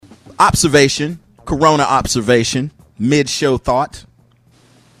Corona observation, mid-show thought.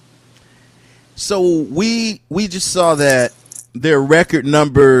 So we just saw that there are record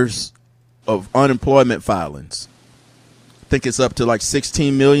numbers of unemployment filings. I think it's up to like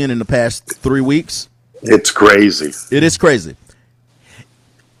 16 million in the past 3 weeks. It's crazy. It is crazy.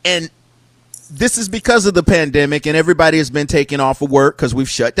 And this is because of the pandemic, and everybody has been taken off of work because we've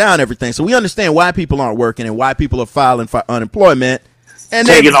shut down everything. So we understand why people aren't working and why people are filing for unemployment. And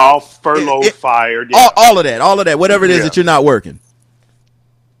taken off, furloughed, fired. Yeah. All of that, whatever it is that you're not working.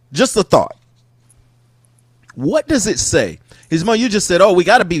 Just a thought. What does it say? Ismo, you just said, we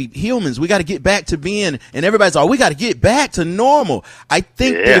got to be humans. We got to get back to being, and everybody's we got to get back to normal. I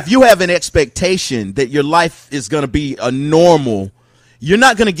think that if you have an expectation that your life is going to be a normal, you're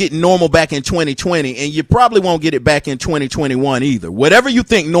not going to get normal back in 2020, and you probably won't get it back in 2021 either. Whatever you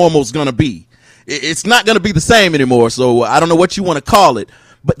think normal is going to be, it's not going to be the same anymore. So I don't know what you want to call it,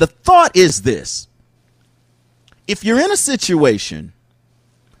 but the thought is this. If you're in a situation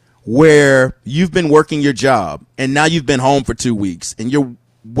where you've been working your job and now you've been home for 2 weeks and you're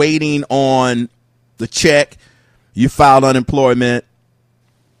waiting on the check, you filed unemployment.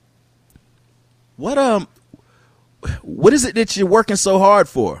 What is it that you're working so hard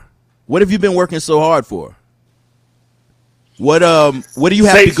for? What have you been working so hard for? What do you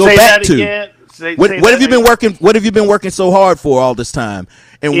have to go back to? What have you been working? What have you been working so hard for all this time?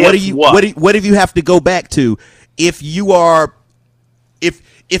 And what have you have to go back to if you are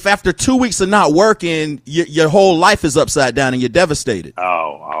if after 2 weeks of not working, your whole life is upside down and you're devastated?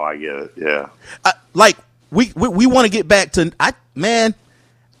 Oh, I get it. Yeah. We want to get back to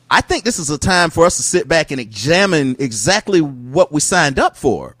I think this is a time for us to sit back and examine exactly what we signed up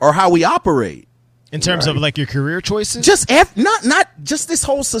for or how we operate. In terms of like your career choices? Not just this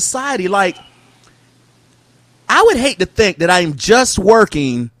whole society. Like, I would hate to think that I'm just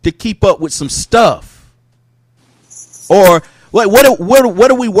working to keep up with some stuff. Or like,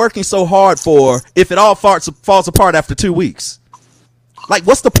 what are we working so hard for if it all falls apart after 2 weeks? Like,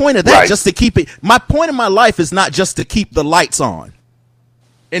 what's the point of that? Right. Just to keep it. My point in my life is not just to keep the lights on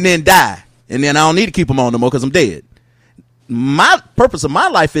and then die. And then I don't need to keep them on no more because I'm dead. My purpose of my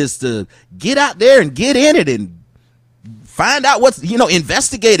life is to get out there and get in it and find out what's,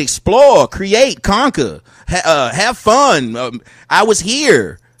 investigate, explore, create, conquer, have fun. I was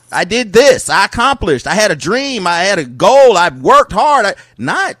here. I did this. I accomplished. I had a dream. I had a goal. I worked hard.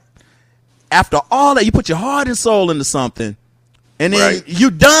 Not after all that, you put your heart and soul into something and then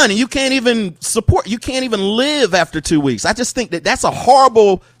you're done and you can't even live after 2 weeks. I just think that that's a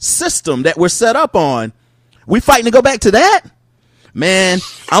horrible system that we're set up on. We fighting to go back to that? Man,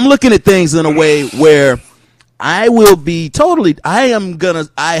 I'm looking at things in a way where I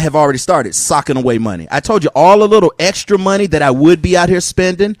have already started socking away money. I told you all the little extra money that I would be out here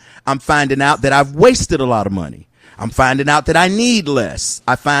spending. I'm finding out that I've wasted a lot of money. I'm finding out that I need less.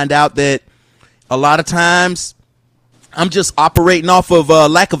 I find out that a lot of times I'm just operating off of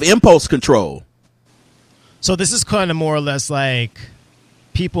lack of impulse control. So this is kind of more or less like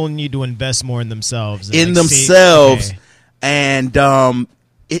people need to invest more in themselves. And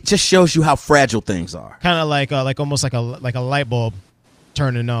it just shows you how fragile things are. Kind of like almost like a light bulb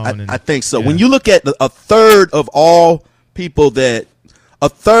turning on. I think so. Yeah. When you look at a third of all people that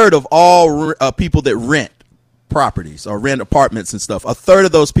rent properties or rent apartments and stuff, a third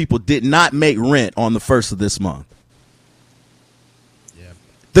of those people did not make rent on the first of this month. Yeah.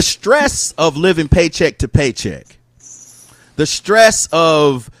 The stress of living paycheck to paycheck. The stress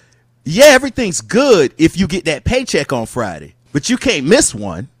of, everything's good if you get that paycheck on Friday, but you can't miss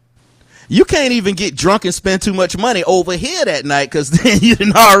one. You can't even get drunk and spend too much money over here that night because then you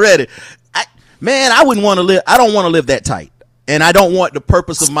didn't already. I don't want to live that tight. And I don't want the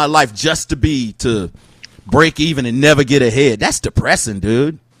purpose of my life just to be to break even and never get ahead. That's depressing,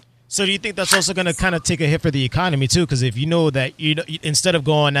 dude. So do you think that's also going to kind of take a hit for the economy too? Because if you know that instead of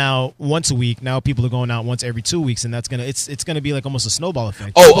going out once a week, now people are going out once every 2 weeks, and that's it's gonna be like almost a snowball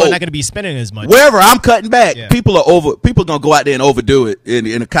effect. People are not going to be spending as much. Wherever I'm cutting back, people are gonna go out there and overdo it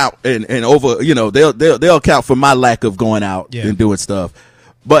and account and over. They'll account for my lack of going out and doing stuff.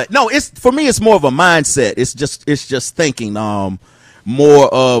 But no, for me it's more of a mindset. It's just thinking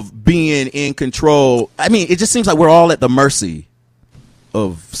more of being in control. I mean, it just seems like we're all at the mercy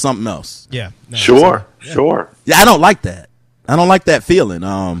of something else. Yeah. No, sure. Yeah, I don't like that. I don't like that feeling.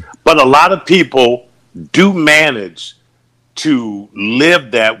 But a lot of people do manage to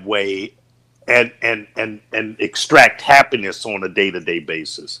live that way and extract happiness on a day-to-day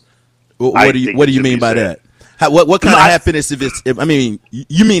basis. What do you mean by that? What kind of happiness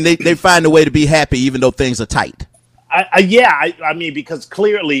you mean they find a way to be happy even though things are tight? I mean, because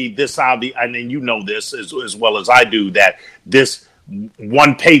clearly this, and then you know this as well as I do, that this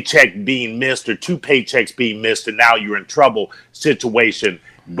one paycheck being missed or two paychecks being missed and now you're in trouble situation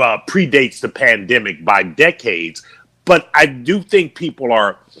predates the pandemic by decades. But I do think people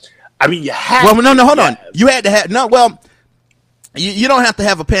are, I mean, you have hold on. You had to have, you don't have to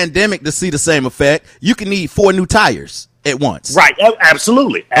have a pandemic to see the same effect. You can need 4 new tires at once. Right.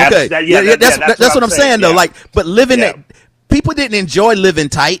 Absolutely. Okay. That's what I'm saying, though. Like, but people didn't enjoy living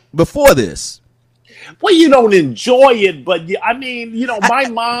tight before this. Well, you don't enjoy it, but I mean, my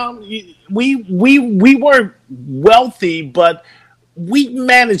mom, we weren't wealthy, but we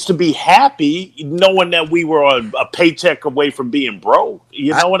managed to be happy knowing that we were a paycheck away from being broke.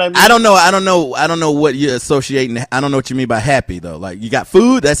 You know what I mean? I don't know what you're associating. I don't know what you mean by happy, though. Like, you got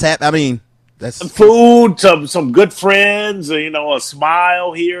food, that's happy. I mean, that's food, some good friends, a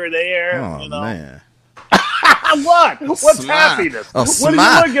smile here or there. Oh, man. What? What's happiness? A what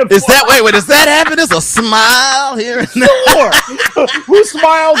smile. Are you looking for? Is that happiness? A smile here and there? Sure. Who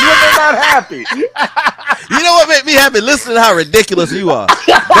smiles when they're not happy? You know what made me happy? Listen to how ridiculous you are.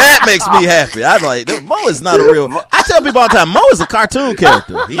 That makes me happy. I'm like, Mo is not a real. I tell people all the time, Mo is a cartoon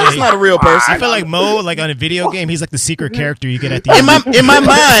character. He's not a real person. I feel like Mo, like on a video game, he's like the secret character you get at the end. In my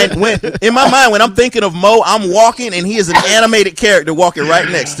mind, when I'm thinking of Mo, I'm walking and he is an animated character walking right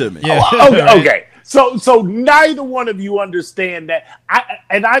next to me. Yeah. Okay. So neither one of you understand that.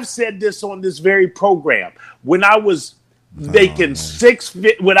 I've said this on this very program. When I was making six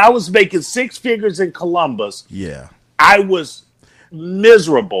figures in Columbus, I was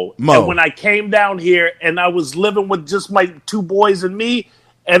miserable. Mo. And when I came down here and I was living with just my 2 boys and me,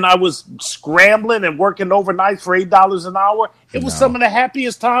 and I was scrambling and working overnight for $8 an hour, it was some of the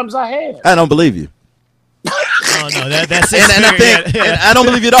happiest times I had. I don't believe you. Oh, no, that's it. And I don't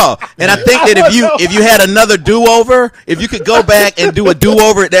believe you at all. And I think that if you had another do-over, if you could go back and do a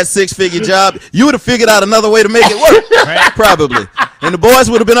do-over at that 6-figure job, you would have figured out another way to make it work, right? Probably. And the boys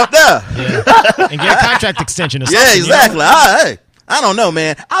would have been up there. Yeah. And get a contract extension or something. Yeah, exactly. I don't know,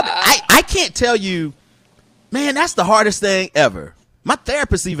 man. I can't tell you, man, that's the hardest thing ever. My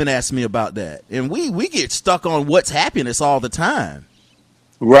therapist even asked me about that. And we get stuck on what's happiness all the time.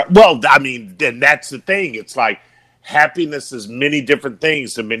 Right. Well, I mean, then that's the thing. It's like happiness is many different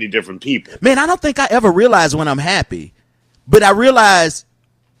things to many different people. Man, I don't think I ever realize when I'm happy, but I realize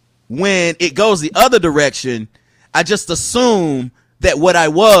when it goes the other direction, I just assume that what I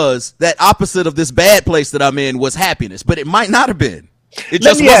was, that opposite of this bad place that I'm in, was happiness, but it might not have been. It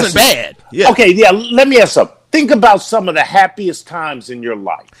just wasn't bad. Yeah. Okay, yeah, let me ask something. Think about some of the happiest times in your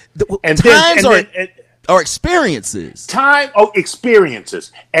life. Or experiences.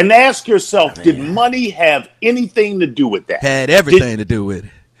 Experiences. And ask yourself, did money have anything to do with that? Had everything to do with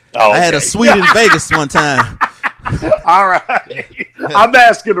it. Oh, okay. I had a suite in Vegas one time. All right. I'm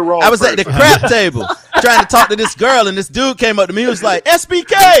asking the wrong I was at the crap table trying to talk to this girl, and this dude came up to me and was like,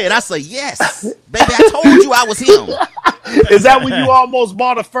 SBK. And I said, yes, baby, I told you I was him. Is that when you almost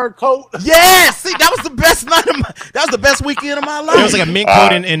bought a fur coat? Yes. See, that was the best night of that was the best weekend of my life. It was like a mink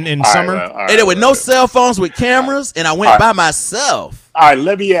coat in summer. And there were no cell phones with cameras, and I went by myself. All right,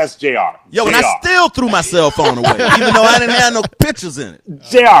 let me ask JR. Yo, and I still threw my cell phone away, even though I didn't have no pictures in it.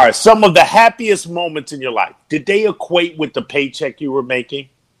 JR, some of the happiest moments in your life, did they equate with the paycheck you were making?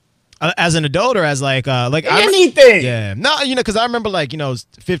 As an adult or as like anything? Yeah. No, because I remember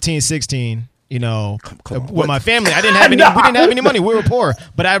 15, 16, with my family. I didn't have any. We didn't have any money. We were poor,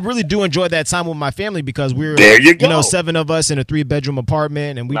 but I really do enjoy that time with my family because we were, there you go. 7 of us in a 3-bedroom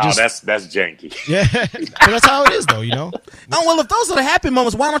apartment, and that's janky. Yeah, but that's how it is, though. Oh well, if those are the happy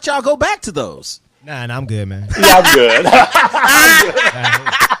moments, why don't y'all go back to those? Nah, I'm good, man. Yeah, I'm good.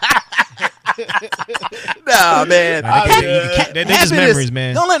 Nah, man. They're just memories,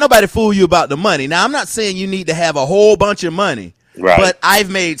 man. Don't let nobody fool you about the money. Now, I'm not saying you need to have a whole bunch of money. Right. But I've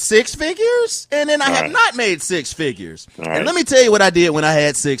made 6 figures, and then I have not made 6 figures. Right. And let me tell you what I did when I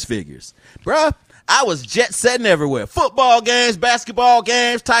had 6 figures. Bruh, I was jet-setting everywhere. Football games, basketball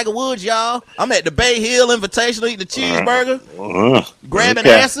games, Tiger Woods, y'all. I'm at the Bay Hill Invitational eating a cheeseburger, grabbing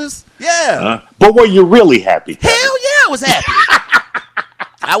asses. Yeah. But were you really happy? Hell yeah, I was happy.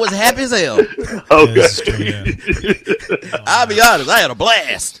 I was happy as hell. Okay. I'll be honest, I had a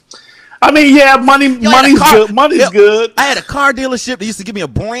blast. I mean, yeah, money's good. Money's good. I had a car dealership that used to give me a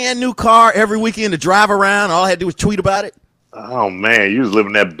brand new car every weekend to drive around. All I had to do was tweet about it. Oh man, you was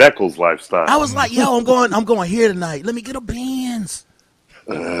living that Beckles lifestyle. I was like, yo, I'm going here tonight. Let me get a Benz.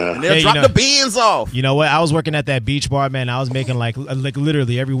 And they'll drop the Benz off. You know what? I was working at that beach bar, man. I was making like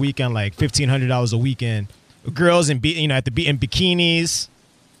literally every weekend, like $1,500 a weekend. Girls at the in bikinis.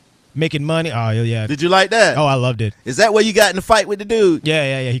 making money. Oh yeah. Did you like that? Oh, I loved it. Is that where you got in the fight with the dude?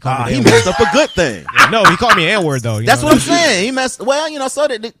 Yeah. He called me. He messed up a good thing. No, he called me N-word though. That's what I'm saying. He messed. Well, so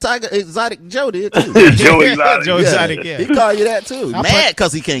did the Tiger Exotic Joe did too. Joe Exotic. Joe Exotic. Yeah. He called you that too. Mad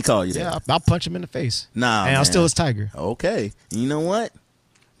because he can't call you that. Yeah, I'll punch him in the face. Nah, and man. I'll steal his tiger. Okay. You know what?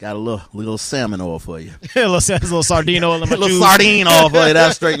 Got a little salmon oil for you. a little sardine oil in my A little juice. sardine oil for you.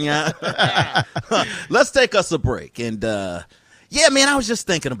 That'll straighten you out. Let's take us a break. And, yeah, man, I was just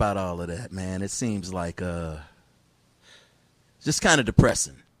thinking about all of that, man. It seems like just kind of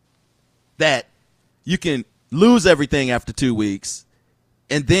depressing that you can lose everything after 2 weeks,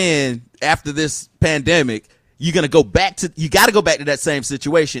 and then after this pandemic, you got to go back to that same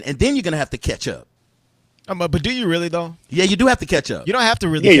situation, and then you're going to have to catch up. But do you really though? Yeah, you do have to catch up. You don't have to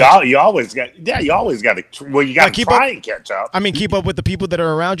really. Yeah, you always got to. Well, you got to try and catch up. I mean, keep up with the people that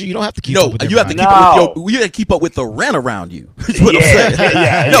are around you. You don't have to keep up with you have to keep up with you got to keep up with the rent around you. That's what I'm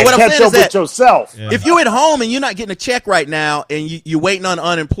saying. No, what I'm saying is that with yourself. Yeah. If you're at home and you're not getting a check right now, and you're waiting on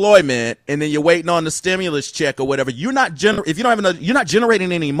unemployment, and then you're waiting on the stimulus check or whatever, you're not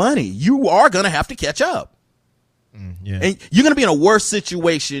generating any money. You are going to have to catch up, and you're going to be in a worse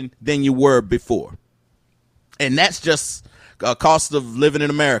situation than you were before. And that's just a cost of living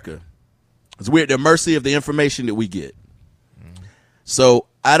in America. We're at the mercy of the information that we get. So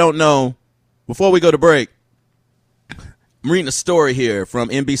I don't know. Before we go to break, I'm reading a story here from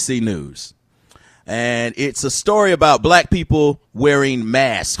NBC News. And it's a story about black people wearing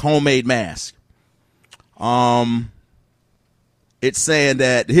masks, homemade masks. It's saying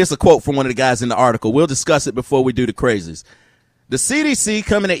that, here's a quote from one of the guys in the article. We'll discuss it before we do the crazies. The CDC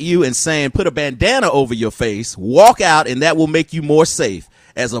coming at you and saying, put a bandana over your face, walk out, and that will make you more safe.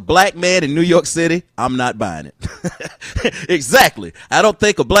 As a black man in New York City, I'm not buying it. Exactly. I don't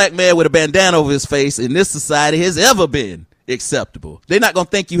think a black man with a bandana over his face in this society has ever been acceptable. They're not going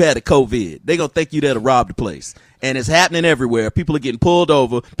to think you had a COVID. They're going to think you there to rob the place. And it's happening everywhere. People are getting pulled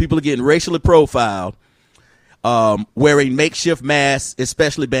over. People are getting racially profiled, wearing makeshift masks,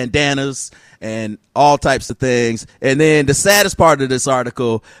 especially bandanas, and all types of things. And then the saddest part of this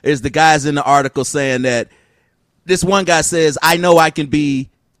article is the guys in the article saying that this one guy says, I know I can be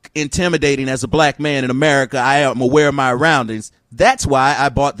intimidating as a black man in America. I am aware of my surroundings. That's why I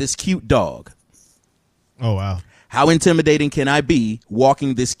bought this cute dog. Oh, wow. How intimidating can I be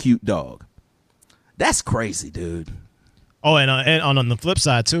walking this cute dog? That's crazy, dude. Oh, and on the flip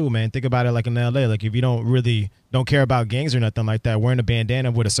side, too, man, think about it like in L.A. Like, if you don't care about gangs or nothing like that, wearing a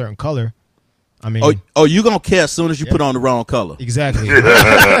bandana with a certain color, I mean, you're going to care as soon as you put on the wrong color. Exactly. You'll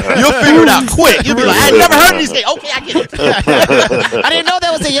figure it out quick. You'll be like, I never heard of these things. Okay, I get it. I didn't know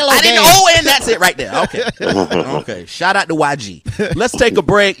that was a yellow gang. And that's it right there. Okay. Okay. Shout out to YG. Let's take a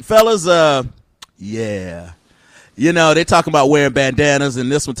break. Fellas, yeah. They're talking about wearing bandanas,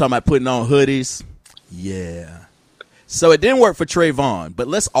 and this one talking about putting on hoodies. Yeah. So it didn't work for Trayvon, but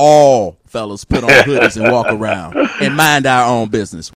let's all, fellas, put on hoodies and walk around and mind our own business.